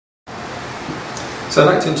So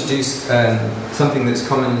I'd like to introduce something that's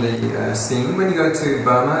commonly seen when you go to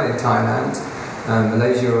Burma, Thailand,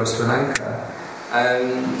 Malaysia or Sri Lanka.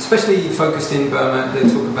 Especially focused in Burma, they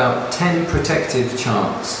talk about 10 protective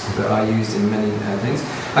chants that are used in many things.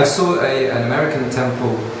 I saw an American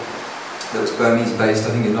temple that was Burmese based,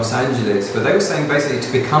 I think in Los Angeles, but they were saying basically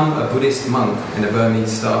to become a Buddhist monk in a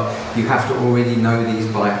Burmese style, you have to already know these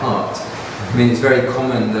by heart. I mean, it's very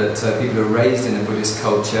common that people who are raised in a Buddhist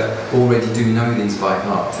culture already do know these by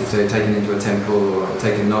heart. If they're taken into a temple or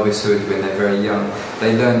taken novicehood when they're very young,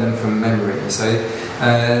 they learn them from memory. So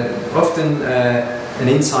often an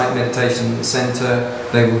insight meditation centre,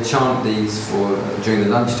 they will chant these during the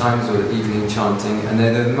lunch times or the evening chanting, and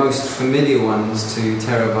they're the most familiar ones to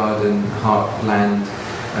Theravada and heartland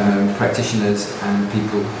practitioners and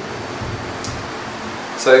people.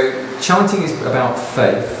 So chanting is about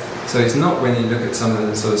faith. So it's not, when you look at some of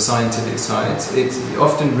the sort of scientific sides, it's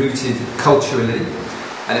often rooted culturally,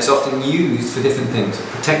 and it's often used for different things.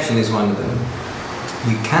 Protection is one of them.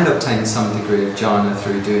 You can obtain some degree of jhana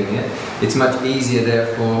through doing it. It's much easier,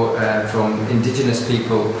 therefore, from indigenous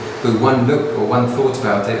people who one look or one thought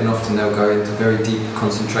about it, and often they'll go into very deep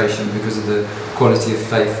concentration because of the quality of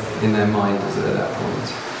faith in their mind at that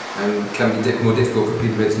point. And it can be more difficult for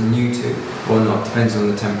people it's new to or not, depends on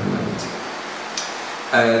the temperament.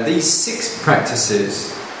 These 6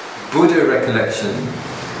 practices, Buddha recollection,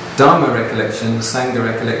 Dharma recollection, Sangha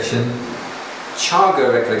recollection,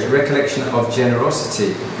 Chaga recollection, recollection of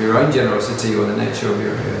generosity, your own generosity or the nature of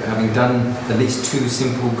your having done at least 2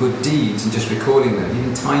 simple good deeds and just recalling them,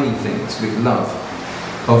 even tiny things with love,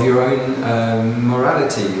 of your own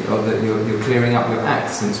morality, of that you're clearing up your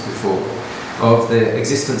acts since before, of the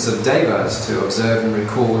existence of devas to observe and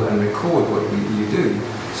recall and record what you do.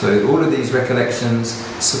 So all of these recollections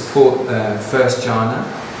support first jhana,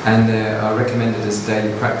 and are recommended as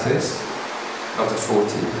daily practice of the 40.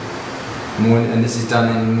 And this is done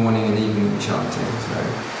in morning and evening chanting. So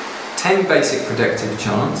 10 basic protective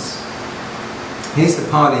chants. Here's the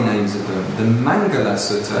Pali names of them: the Mangala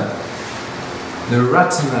Sutta, the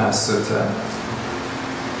Ratana Sutta,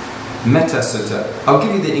 Metta Sutta. I'll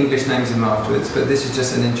give you the English names of them afterwards, but this is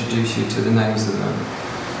just an introduce you to the names of them.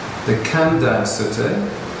 The Kanda Sutta,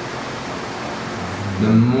 the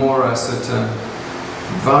Mora Sutta,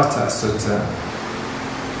 Vata Sutta,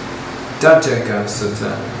 Dajaga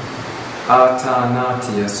Sutta,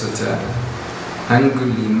 Atanatiya Sutta,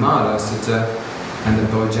 Angulimala Sutta, and the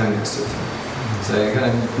Bojjhanga Sutta. So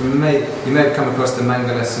you may have come across the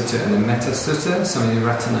Mangala Sutta and the Metta Sutta, some of the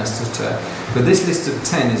Ratana Sutta, but this list of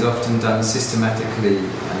 10 is often done systematically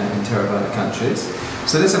in Theravada countries.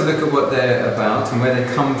 So let's have a look at what they're about and where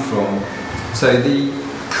they come from. So the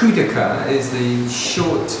Kudaka is the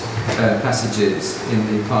short passages in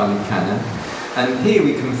the Pali Canon, and here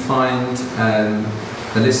we can find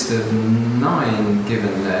a list of 9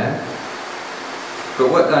 given there. But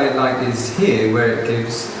what I like is here where it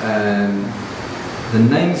gives the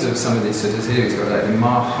names of some of these suttas. Here it's got like the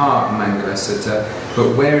Maha Mangala Sutta,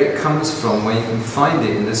 but where it comes from, where you can find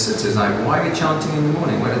it in the suttas, like why are we chanting in the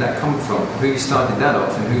morning, where did that come from, who started that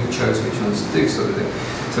off and who chose which ones to do, sort of thing.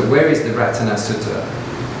 So where is the Ratana Sutta?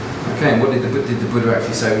 Okay, and what did the Buddha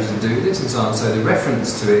actually say we should do this and so on? So the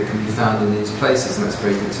reference to it can be found in these places, and that's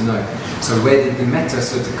very good to know. So where did the Metta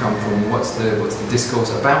Sutta come from? What's the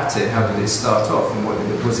discourse about it? How did it start off? And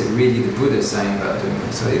was it really the Buddha saying about doing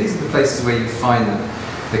it? So these are the places where you find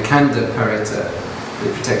the Kanda Parita,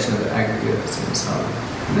 the protection of the aggregates and so on.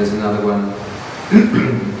 And there's another one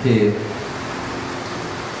here,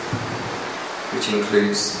 which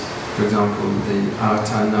includes, for example, the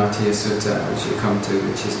Atanatiya Sutta, which you'll come to,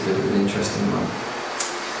 which is a bit of an interesting one.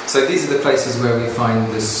 So these are the places where we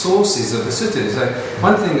find the sources of the suttas. So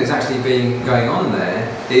one thing that's actually going on there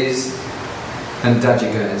is, and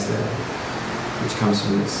Dajaga is there, which comes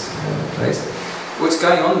from this place. What's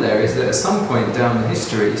going on there is that at some point down the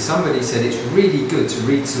history, somebody said it's really good to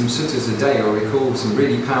read some suttas a day or recall some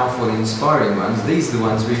really powerful, inspiring ones. These are the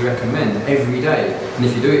ones we recommend every day. And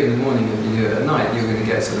if you do it in the morning and you do it at night, you're going to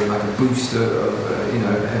get sort of like a boost of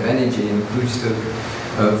energy and a boost of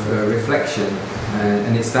reflection.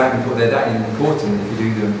 And it's they're that important. If you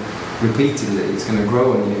do them repeatedly, it's going to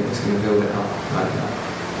grow on you. It's going to build it up like that.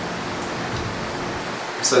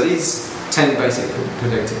 So these 10 basic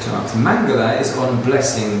protective chants. Mangala is on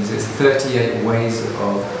blessings. It's 38 ways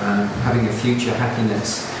of having a future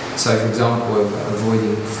happiness. So, for example,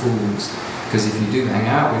 avoiding fools. Because if you do hang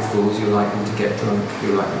out with fools, you're likely to get drunk,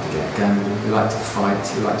 you're likely to get gambled, you like to fight,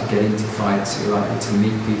 you like to get into fights, you're likely to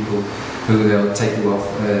meet people who they'll take you off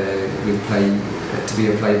to be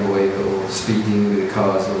a playboy, or speeding with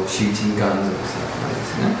cars, or shooting guns, or stuff like this.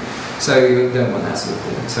 You know? So you don't want that sort of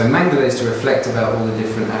thing. So Mangala is to reflect about all the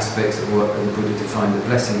different aspects of what the Buddha defined a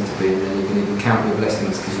blessing to be, and then you can even count your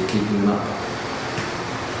blessings because you're keeping them up.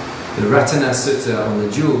 The Ratana Sutta on the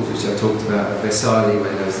jewels, which I talked about at Vesali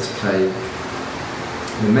when there was this plague.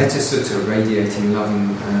 The Metta Sutta, radiating love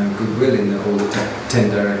and goodwill in all the 10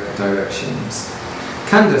 directions.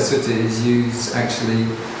 Kanda Sutta is used actually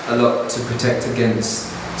a lot to protect against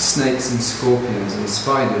snakes and scorpions and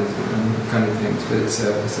spiders and kind of things, but it's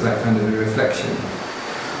that kind of a reflection.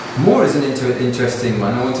 More is an interesting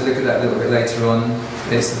one. I want to look at that a little bit later on.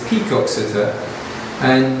 It's the Peacock Sutta,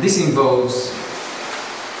 and this involves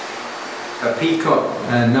a peacock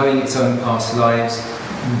knowing its own past lives,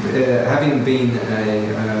 having been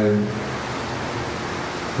a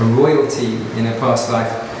royalty in a past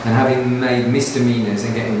life, and having made misdemeanors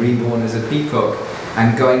and getting reborn as a peacock,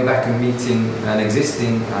 and going back and meeting an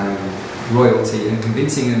existing royalty and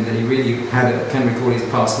convincing him that he really can recall his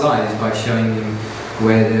past lives by showing him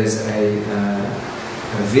where there's a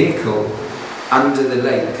vehicle under the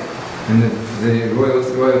lake, and the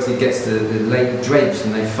royalty gets the lake dredged,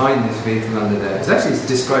 and they find this vehicle under there. It's actually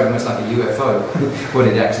described almost like a UFO, what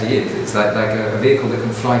it actually is. It's like a vehicle that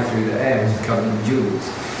can fly through the air, which is covered in jewels.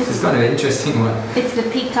 It's kind of an interesting one. It's the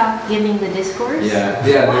peacock giving the discourse? Yeah.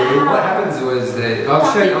 Wow. What happens was that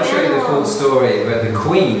I'll show you the full story, where the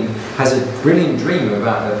queen has a brilliant dream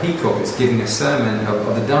about a peacock that's giving a sermon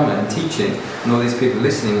of the Dhamma and teaching, and all these people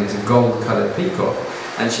listening, and it's a gold-coloured peacock.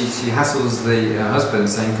 And she hassles the husband,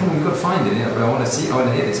 saying, "Come on, we've got to find it. I want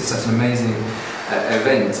to hear this. It's such an amazing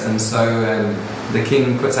event." And so the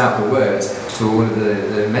king puts out the word to all of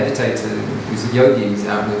the meditators, the yogis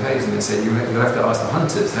out in the caves, and they say, "You'll have to ask the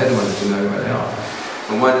hunters. They're the ones who know where they are."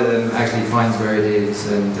 And one of them actually finds where it is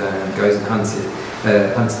and goes and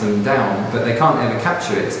hunts them down. But they can't ever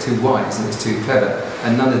capture it. It's too wise and it's too clever.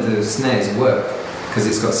 And none of the snares work because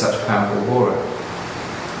it's got such powerful aura.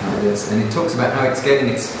 And it talks about how it's getting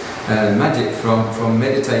its magic from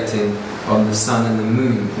meditating on the sun and the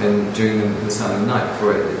moon and during the sun and night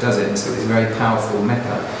before it does it. And so it's a very powerful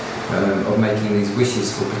method of making these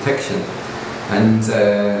wishes for protection. And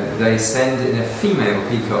they send in a female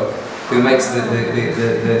peacock who makes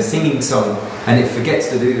the singing song, and it forgets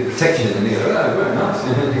to do the protection, and he goes, "Oh, very nice."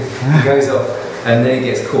 He goes off, and then he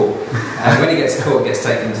gets caught. And when he gets caught, it gets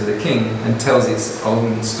taken to the king and tells its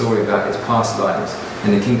own story about its past lives.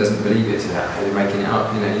 And the king doesn't believe it. He's like, "You're making it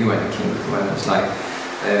up. You know, you weren't a king before." And it's like,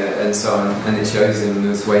 and so on. And it shows him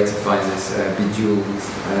this way to find this bejeweled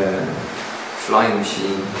flying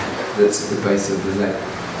machine that's at the base of the lake.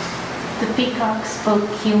 The peacock spoke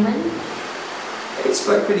human? It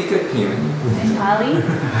spoke pretty good human. In Pali?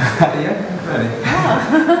 Yeah, really.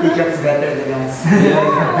 Oh. Peacock's better than us.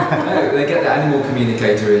 Yeah. No, they get the animal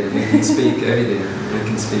communicator in. They can speak everything. They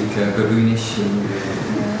can speak baboonish and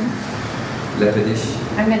leopardish.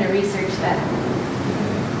 I'm going to research that.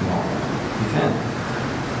 You can.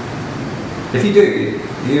 If you do,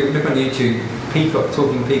 you look on YouTube, peacock,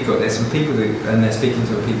 talking peacock, there's some people and they're speaking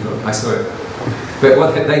to a peacock. I saw it. But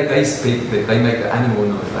what they speak, they make the animal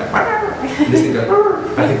noise, like, this thing goes,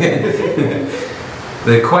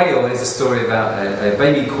 The quail is a story about a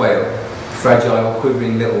baby quail, fragile,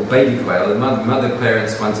 quivering little baby quail. The mother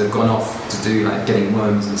parents ones have gone off to do like getting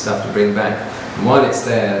worms and stuff to bring back. And while it's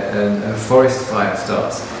there, a forest fire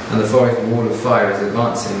starts, and the forest wall of fire is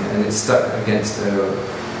advancing, and it's stuck against the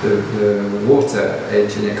water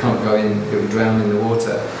edge, and it can't go in, it will drown in the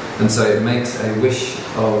water. And so it makes a wish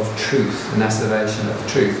of truth, an asseveration of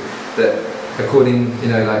truth, that according,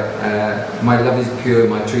 my love is pure,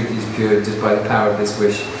 my truth is pure, just by the power of this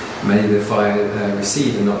wish, may the fire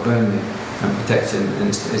recede and not burn me. And protection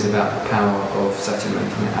is about the power of such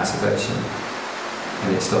making an asseveration,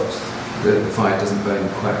 and it stops. The fire doesn't burn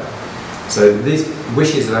quite. So these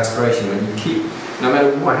wishes of aspiration, when you keep, no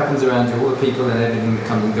matter what happens around you, all the people and everything that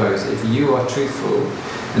comes and goes, if you are truthful,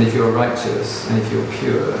 and if you're righteous, and if you're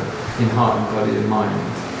pure in heart and body and mind,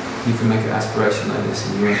 you can make an aspiration like this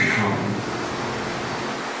and you won't be harmed.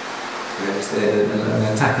 There's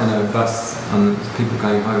an attack on a bus on people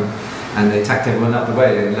going home, and they attacked everyone up the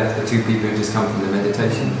way and left the two people who just come from the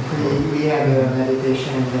meditation. We had a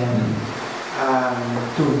meditation, and then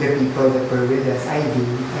two of the people that were with us, Ivy,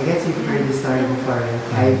 I guess you've heard the story before,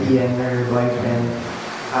 Ivy and her boyfriend,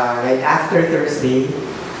 right after Thursday,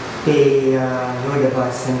 they rode a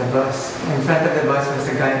bus, and the bus, in front of the bus was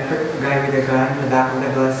a guy with a gun, in the back of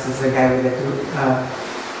the bus was a guy with a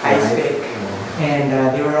ice pick,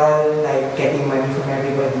 and they were all like getting money from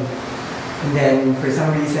everybody. And then for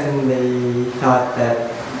some reason they thought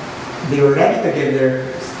that they were ready to give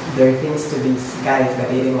their things to these guys, but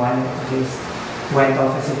they didn't want it. They just went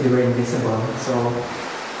off as if they were invisible. So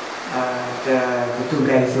the two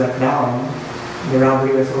guys went down. The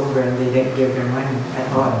robbery was over and they didn't give their money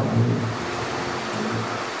at all.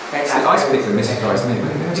 Right So the ice pick that mystifies me.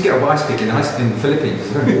 How'd you get a ice pick in the Philippines? It's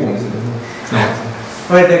very warm, isn't it? It's not.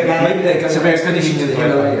 Well, the guy, Maybe they're going on expedition to the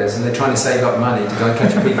Himalayas and they're trying to save up money to go and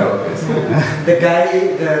catch a peacock. the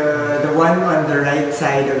guy, the one on the right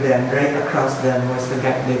side of them, right across them, was the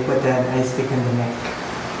guy they put an ice pick on the neck.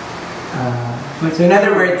 So in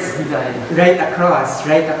other words, right across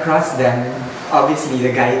them, obviously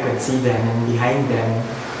the guy could see them, and behind them,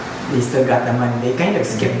 they still got the money. They kind of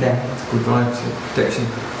skipped them. Good vibes, protection.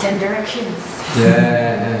 10 directions.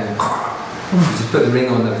 Yeah. Just put the ring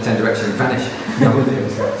on the 10 direction and vanish.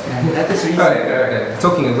 That is reason. Okay.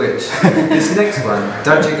 Talking of which, this next one,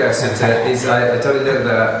 Dajiga Sutta, is I told you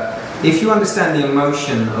that if you understand the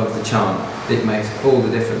emotion of the chant, it makes all the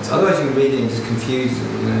difference. Otherwise, you can read it and just confuse it.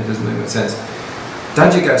 It doesn't make much sense.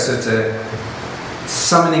 Dajiga Sutta,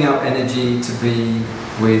 summoning up energy to be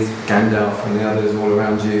with Gandalf and the others all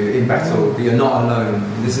around you in battle, but you're not alone.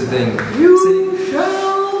 This is the thing. You shall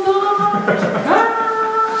not.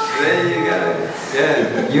 There you go.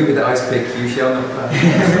 Yeah, you with the ice pick, you shall not pass.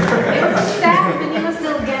 It was staff and you must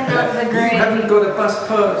still get off the grade. You haven't got a bus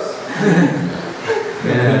pass.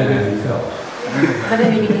 Yeah. But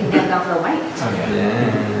then you can get off the white. Yeah.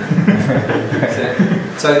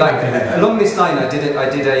 So like along this line, I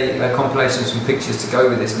did a compilation of some pictures to go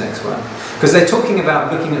with this next one, because they're talking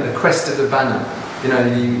about looking at the crest of the banner. You know,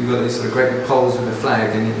 you've got these sort of great big poles with a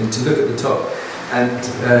flag, and to look at the top. And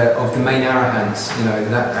of the main arahants, you know,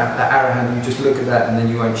 that arahant, you just look at that and then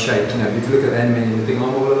you won't shake. You know, if you look at the enemy and you think,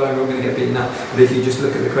 I'm all alone, we're going to get beaten up. But if you just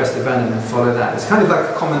look at the crest of the banner and follow that, it's kind of like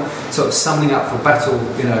a common sort of summing up for battle,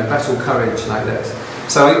 you know, battle courage like this.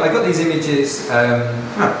 So I got these images.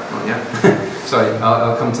 Not yet. Sorry,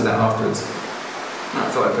 I'll come to that afterwards.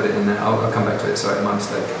 I thought I put it in there. I'll come back to it. Sorry, my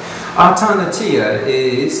mistake. Artanatiya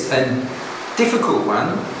is a difficult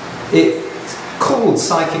one. It's called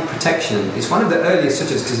psychic protection. It's one of the earliest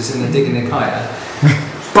sutras because it's in the Digha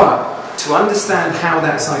Nikaya. But to understand how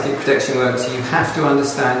that psychic protection works, you have to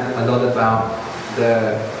understand a lot about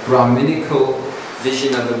the Brahminical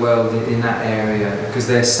vision of the world in that area, because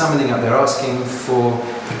they're summoning up, they're asking for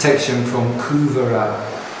protection from Kuvara,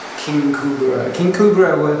 King Kubera. King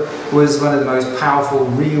Kubera was one of the most powerful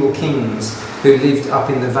real kings who lived up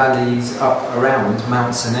in the valleys up around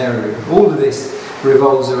Mount Seneru. All of this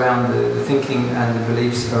revolves around the thinking and the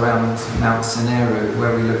beliefs around Mount Seneru,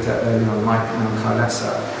 where we looked at earlier on, Mount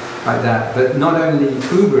Kailasa, like that. But not only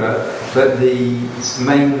Kubera, but the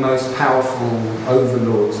main most powerful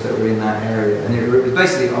overlords that were in that area. And it was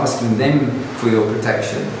basically asking them for your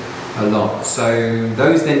protection a lot. So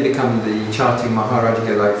those then become the Chatu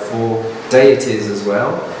Maharaja, like for deities as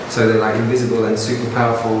well. So they're like invisible and super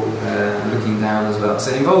powerful, looking down as well.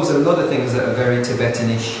 So it involves a lot of things that are very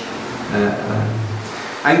Tibetan-ish.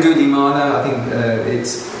 Angulimala, I think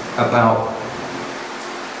it's about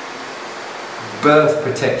birth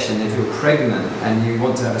protection if you're pregnant and you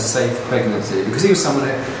want to have a safe pregnancy, because he was someone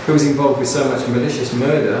who was involved with so much malicious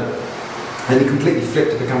murder and he completely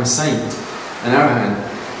flipped to become a saint, an arahant.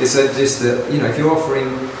 It's just that, you know, if you're offering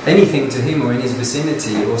anything to him or in his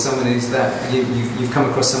vicinity, or someone who's that, you've come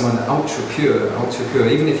across someone ultra pure,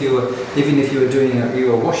 even if you were doing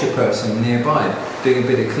you're a washer person nearby doing a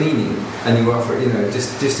bit of cleaning and you offer, you know,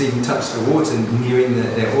 just even touch the water and you're in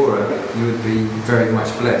their aura, you would be very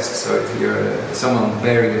much blessed. So if you're someone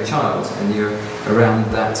bearing a child and you're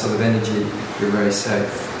around that sort of energy, you're very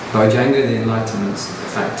safe. Bojanga, the enlightenment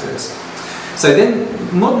factors. So then,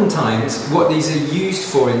 modern times, what these are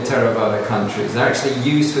used for in Theravada countries, they're actually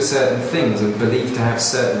used for certain things and believed to have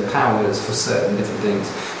certain powers for certain different things.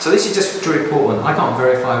 So this is just to report on. I can't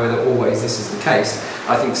verify whether always this is the case.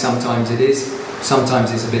 I think sometimes it is,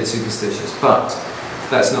 sometimes it's a bit superstitious, but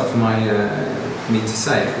that's not for me to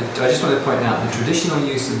say. I just want to point out the traditional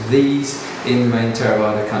use of these in the main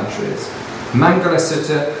Theravada countries. Mangala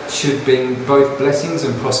Sutta should bring both blessings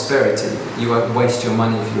and prosperity. You won't waste your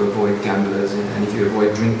money if you avoid gamblers, and if you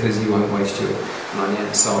avoid drinkers, you won't waste your money,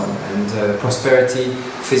 and so on. And prosperity,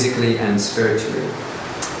 physically and spiritually.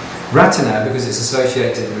 Ratana, because it's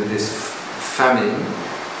associated with this famine,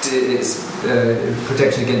 it's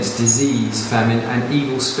protection against disease, famine, and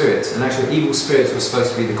evil spirits. And actually, evil spirits were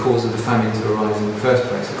supposed to be the cause of the famine to arise in the first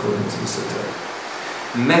place, according to the Sutta.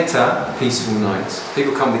 Metta, peaceful nights.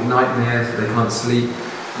 People come with nightmares, they can't sleep.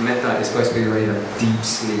 Metta is supposed to be a very deep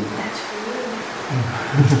sleep.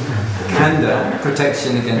 Kanda,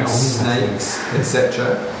 protection against snakes,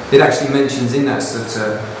 etc. It actually mentions in that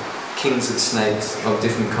sutta kings of snakes of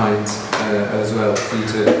different kinds as well, for you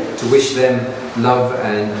to wish them love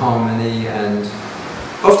and harmony and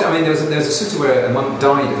Often, I mean, there was a sutta where a monk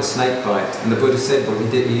died of a snake bite, and the Buddha said, well,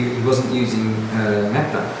 he wasn't using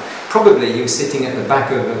metta. Probably he was sitting at the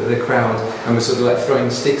back of the crowd and was sort of like throwing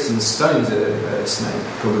sticks and stones at a snake.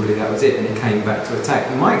 Probably that was it, and it came back to attack.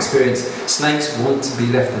 In my experience, snakes want to be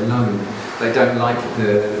left alone. They don't like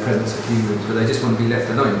the presence of humans, but they just want to be left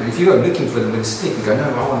alone. But if you go looking for them with a stick and go, no,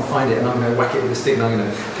 I want to find it, and I'm going to whack it with a stick, and I'm going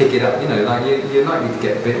to pick it up, you know, like you're likely to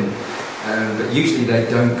get bitten. But usually they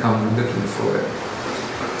don't come looking for it.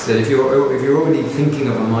 So if you're already thinking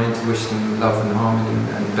of a mind to wish them love and harmony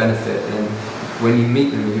and benefit, then when you meet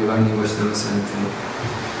them, you'll only wish them the same thing.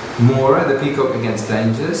 Mora, the peacock, against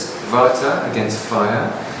dangers. Vata, against fire.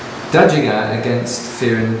 Dajiga, against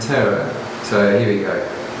fear and terror. So here we go.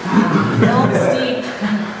 Helm's Deep.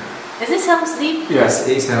 Is this Helm's Deep? Yes,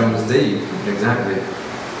 it's Helm's Deep, exactly.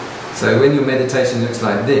 So when your meditation looks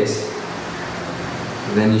like this,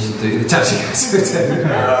 then you should do the Dajiga Sutta.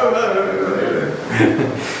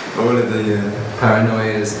 All of the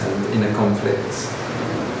paranoias and inner conflicts.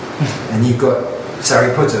 And you've got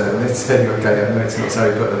Sariputta, let's say, okay, I know it's not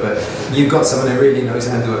Sariputta, but you've got someone who really knows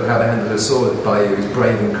how to handle a sword by you, who's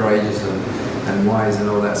brave and courageous and wise and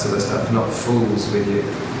all that sort of stuff, not fools with you.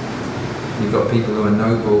 You've got people who are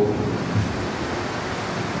noble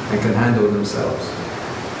and can handle themselves.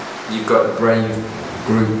 You've got a brave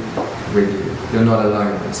group with you. You're not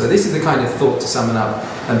alone. So this is the kind of thought to sum it up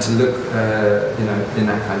and to look, you know, in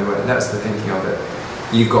that kind of way. That's the thinking of it.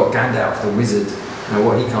 You've got Gandalf, the wizard. Now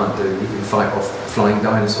what he can't do, he can fight off flying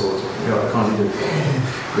dinosaurs. You know, I can't do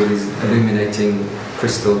with his illuminating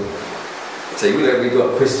crystal. See, we've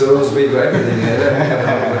got crystals, we've got everything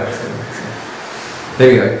there. There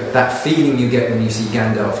we go. That feeling you get when you see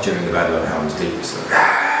Gandalf during the Battle of Helm's Deep. So,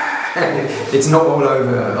 it's not all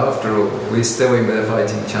over after all. We're still in with a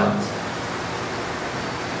fighting chance.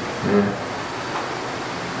 Yeah.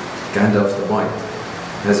 Gandalf the White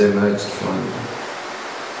has emerged from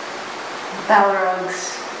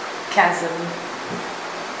Balrog's chasm.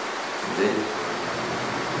 Indeed.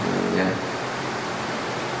 Yeah.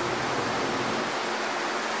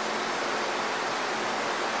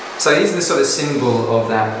 So here's the sort of symbol of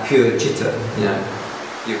that pure citta, you know,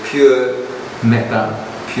 your pure metta,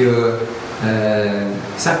 pure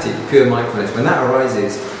sati, pure mindfulness. When that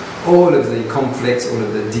arises, all of the conflicts, all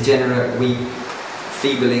of the degenerate, weak,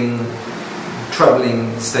 feebling,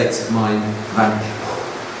 troubling states of mind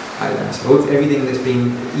vanish. So everything that's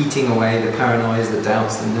been eating away, the paranoias, the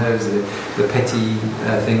doubts, the nerves, the petty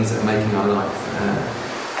things that are making our life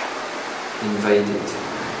invaded,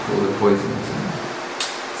 all the poisons.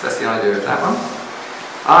 So that's the idea of that one.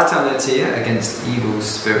 Artanatiya, against evil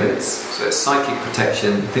spirits, so it's psychic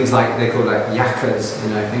protection, things like, they call like yakas, you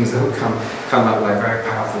know, things that will come up like very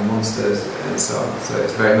powerful monsters and so on. So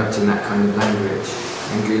it's very much in that kind of language.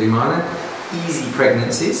 And Gulimana, easy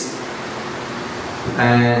pregnancies.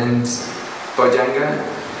 And Bojjhanga,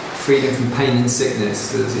 freedom from pain and sickness.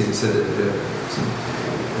 So the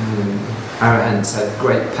arahants had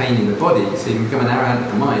great pain in the body, so you can become an arahant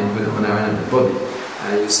of the mind but not an arahant of the body.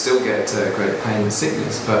 You still get great pain and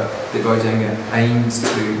sickness, but the Bojjhanga aims to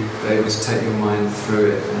be able to take your mind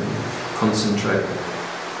through it and concentrate.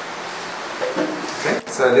 Okay,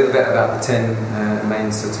 so a little bit about the 10 main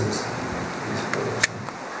suttas.